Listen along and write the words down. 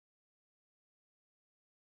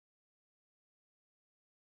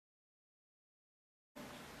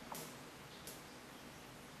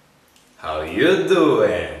How you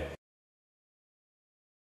doing?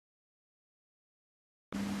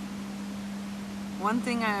 One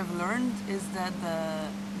thing I have learned is that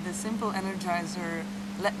the simple energizer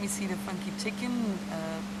 "Let me see the funky chicken"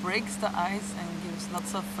 breaks the ice and gives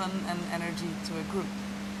lots of fun and energy to a group.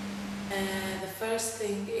 The first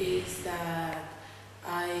thing is that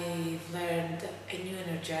I've learned a new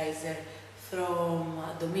energizer from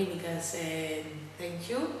Dominica saying thank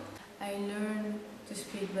you. I learned to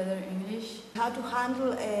speak better English. How to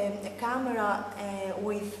handle a camera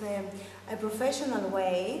with a professional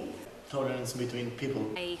way. Tolerance between people.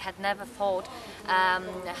 I had never thought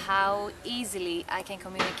how easily I can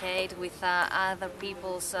communicate with other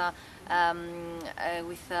people's,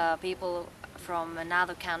 with people from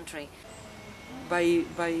another country. By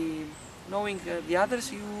knowing the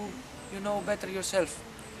others, you know better yourself.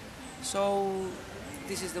 So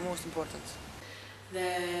this is the most important.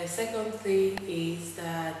 The second thing is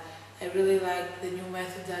that I really like the new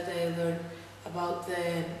method that I learned about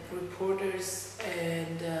the reporters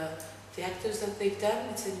and the actors that they've done.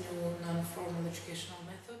 It's a new non-formal educational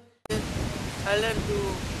method. I learned to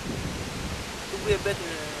be a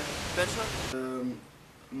better person.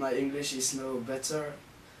 My English is now better.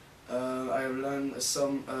 I have learned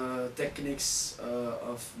some techniques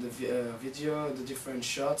of the video, the different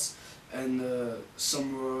shots, and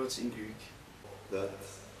some words in Greek. That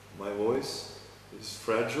my voice is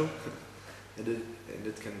fragile and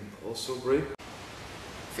it can also break.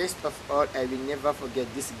 First of all, I will never forget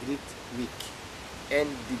this great week, and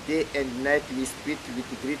the day and night we spent with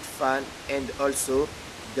great fun, and also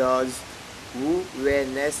those who were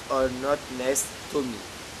nice or not nice to me.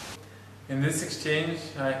 In this exchange,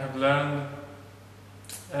 I have learned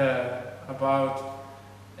about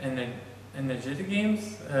energetic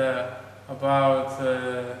games, about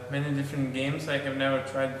many different games I have never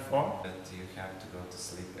tried before. That you have to go to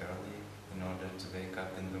sleep early in order to wake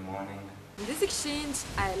up in the morning. In this exchange,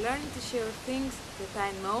 I learned to share things that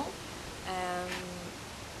I know and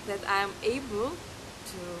that I am able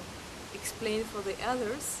to explain for the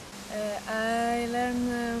others. I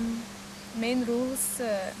learned main rules,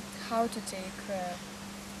 how to take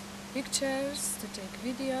pictures, to take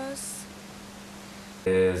videos.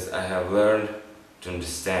 I have learned to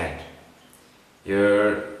understand.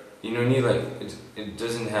 You don't need it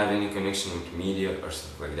doesn't have any connection with media or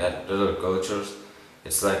stuff like that, other cultures.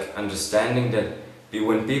 It's like understanding that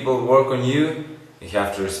when people work on you, you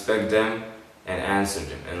have to respect them and answer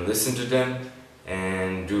them and listen to them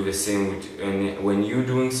and do the same when you're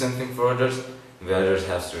doing something for others, the others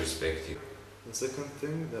have to respect you. The second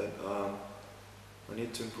thing that I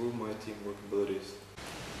need to improve my teamwork abilities.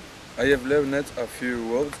 I have learned a few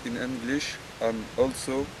words in English and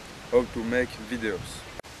also how to make videos.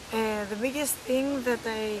 The biggest thing that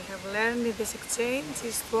I have learned in this exchange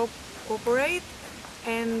is to cooperate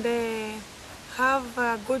and have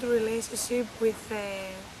a good relationship with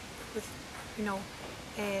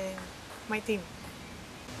my team.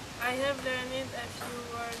 I have learned a few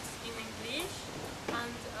words in English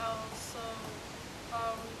and also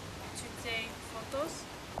how to take photos.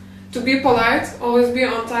 To be polite, always be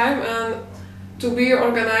on time, and to be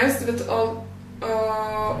organized with all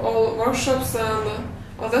workshops and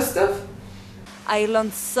other stuff. I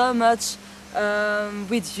learned so much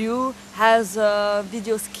with you, as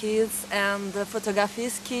video skills and photography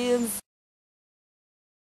skills.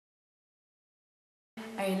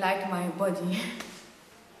 I like my body.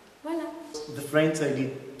 Voila. The friends I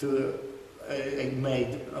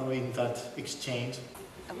made in that exchange.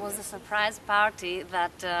 It was a surprise party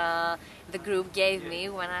that the group gave me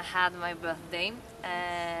when I had my birthday,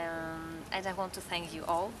 and I want to thank you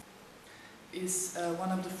all. It's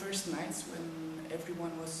one of the first nights when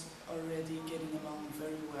everyone was already getting along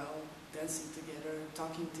very well, dancing together,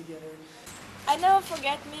 talking together. I never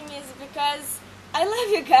forget Mimis because I love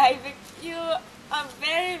you guys. You are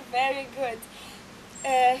very, very good.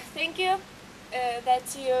 Thank you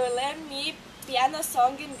that you learned me piano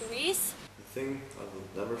song in Greece. The thing I will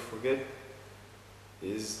never forget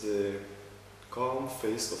is the calm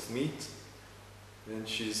face of Meet when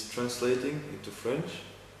she's translating into French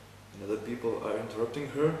and other people are interrupting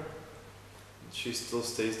her, and she still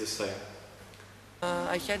stays the same.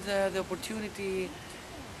 I had the opportunity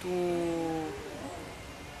to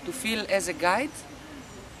feel as a guide,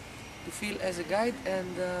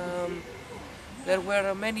 and there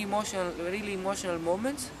were many really emotional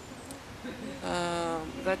moments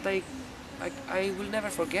that I will never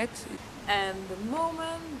forget. And the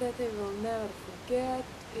moment that I will never forget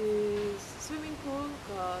is swimming pool,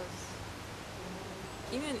 because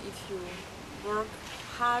even if you work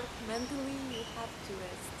hard mentally, you have to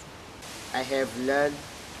rest. I have learned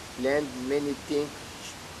learned many things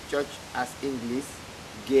such as English,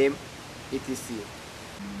 game, etc.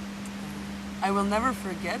 I will never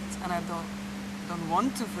forget, and I don't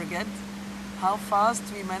want to forget, how fast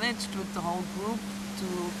we managed with the whole group to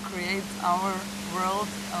create our world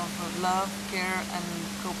of love, care and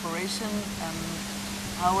cooperation, and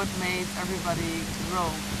how it made everybody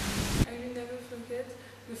grow. I will never forget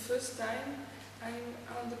the first time I'm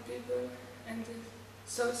on the people and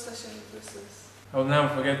saw Sasha in Brussels. I will never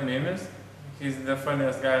forget Memes. He's the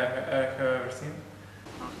funniest guy I've ever seen.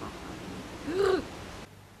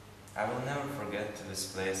 I will never forget to this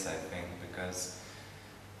place, I think, because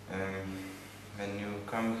when you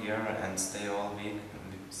come here and stay all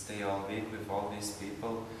week with all these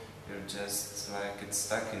people, you're just like, it's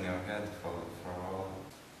stuck in your head for all.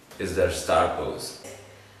 Is there star pose?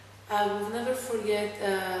 I will never forget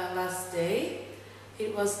last day.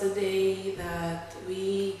 It was the day that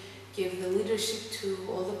we gave the leadership to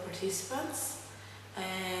all the participants,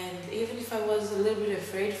 and even if I was a little bit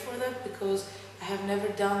afraid for that because I have never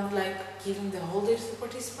done like giving the whole day to the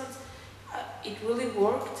participants, it really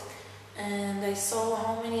worked, and I saw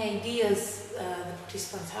how many ideas the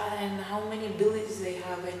participants had and how many abilities they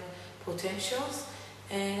have and potentials,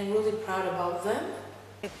 and I'm really proud about them.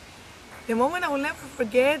 The moment I will never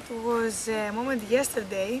forget was a moment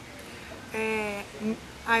yesterday.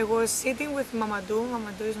 I was sitting with Mamadou.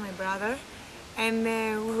 Mamadou is my brother, and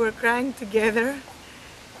we were crying together.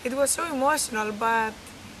 It was so emotional, but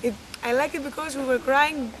I like it because we were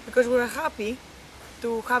crying because we were happy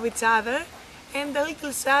to have each other, and a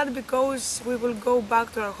little sad because we will go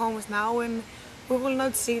back to our homes now and we will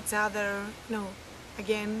not see each other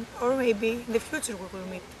again, or maybe in the future we will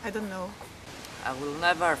meet. I don't know. I will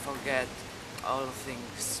never forget all the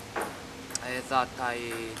things that I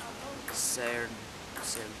shared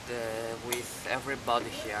with everybody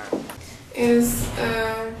here. Is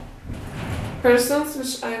persons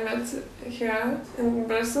which I met here in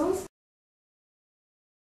Brussels.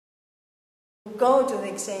 Go to the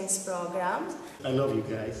exchange programs. I love you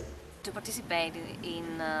guys. To participate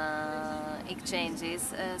in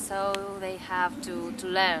exchanges, so they have to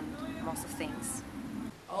learn most of things.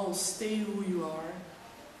 Oh, stay who you are.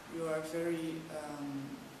 You are very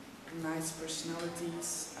nice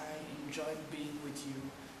personalities. I enjoyed being with you,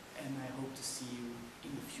 and I hope to see you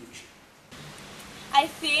in the future. I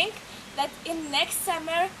think that in next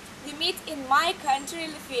summer we meet in my country,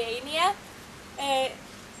 Lithuania.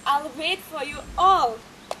 I'll wait for you all,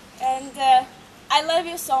 and I love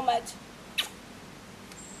you so much.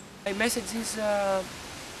 My message is to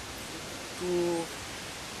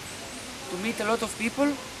meet a lot of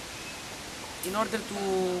people in order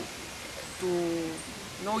to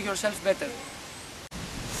know yourself better.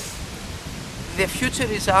 The future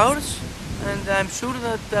is ours, and I'm sure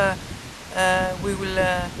that we will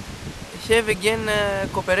have again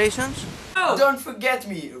cooperations. Don't forget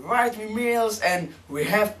me, write me mails and we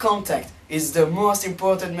have contact. It's the most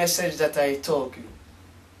important message that I told you.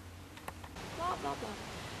 Blah blah blah.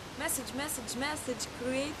 Message, message, message,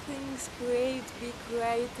 create things, create, be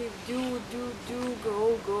creative, do,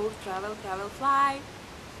 go, travel, fly.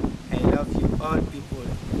 I love you all people.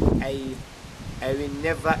 I will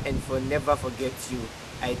never and never forget you.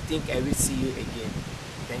 I think I will see you again.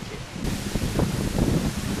 Thank you.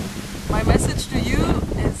 My message to you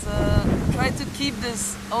is try to keep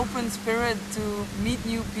this open spirit to meet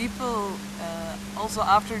new people also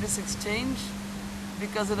after this exchange,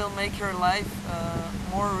 because it'll make your life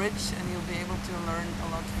more rich and you'll be able to learn a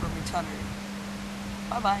lot from each other.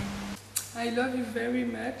 Bye bye. I love you very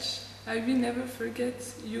much. I will never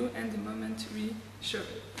forget you and the moment we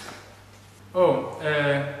shared. Oh,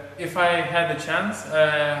 if I had the chance,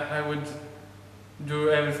 I would do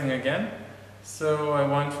everything again. So I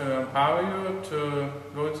want to empower you to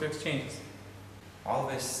go to exchanges.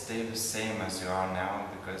 Always stay the same as you are now,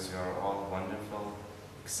 because you are all wonderful,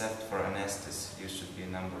 except for Anestis. You should be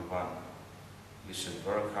number one. You should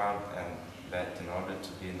work hard and bet in order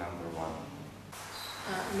to be number one.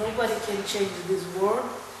 Nobody can change this world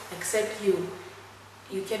except you.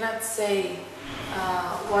 You cannot say,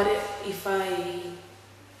 what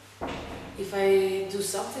if I do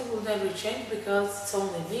something will never change because it's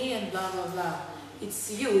only me and blah blah blah.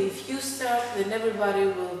 It's you. If you start, then everybody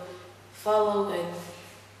will follow, and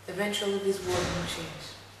eventually this world will change.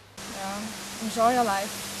 Yeah, enjoy your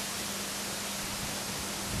life.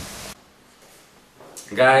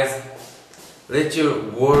 Guys, let your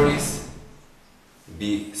worries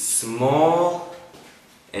be small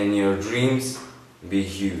and your dreams be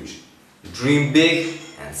huge. Dream big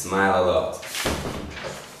and smile a lot.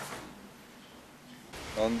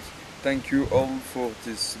 And thank you all for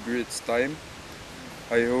this great time.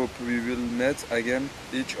 I hope we will meet again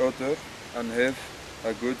each other and have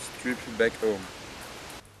a good trip back home.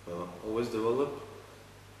 Always develop,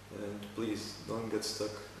 and please don't get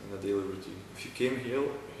stuck in a daily routine. If you came here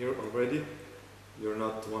already, you're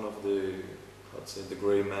not one of the, how to say, the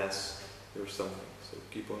grey mass. You're something. So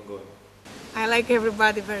keep on going. I like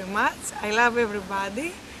everybody very much. I love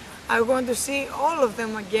everybody. I want to see all of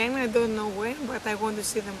them again. I don't know when, but I want to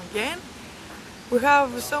see them again. We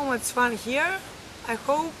have so much fun here. I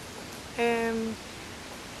hope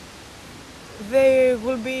they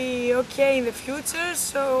will be okay in the future,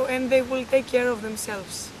 and they will take care of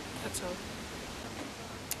themselves. That's all.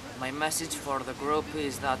 My message for the group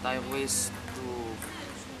is that I wish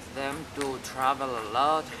them to travel a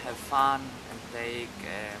lot, have fun, and take.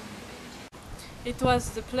 It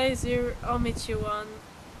was the pleasure I met you on.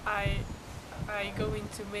 I going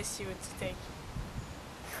to miss you today.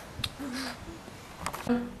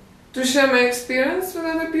 To share my experience with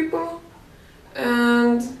other people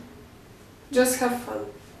and just have fun.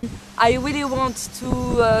 I really want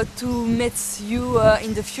to meet you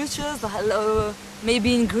in the future,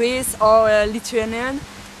 maybe in Greece or Lithuania,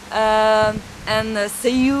 and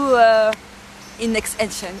see you in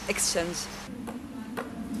exchange.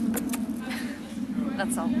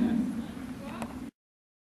 That's all.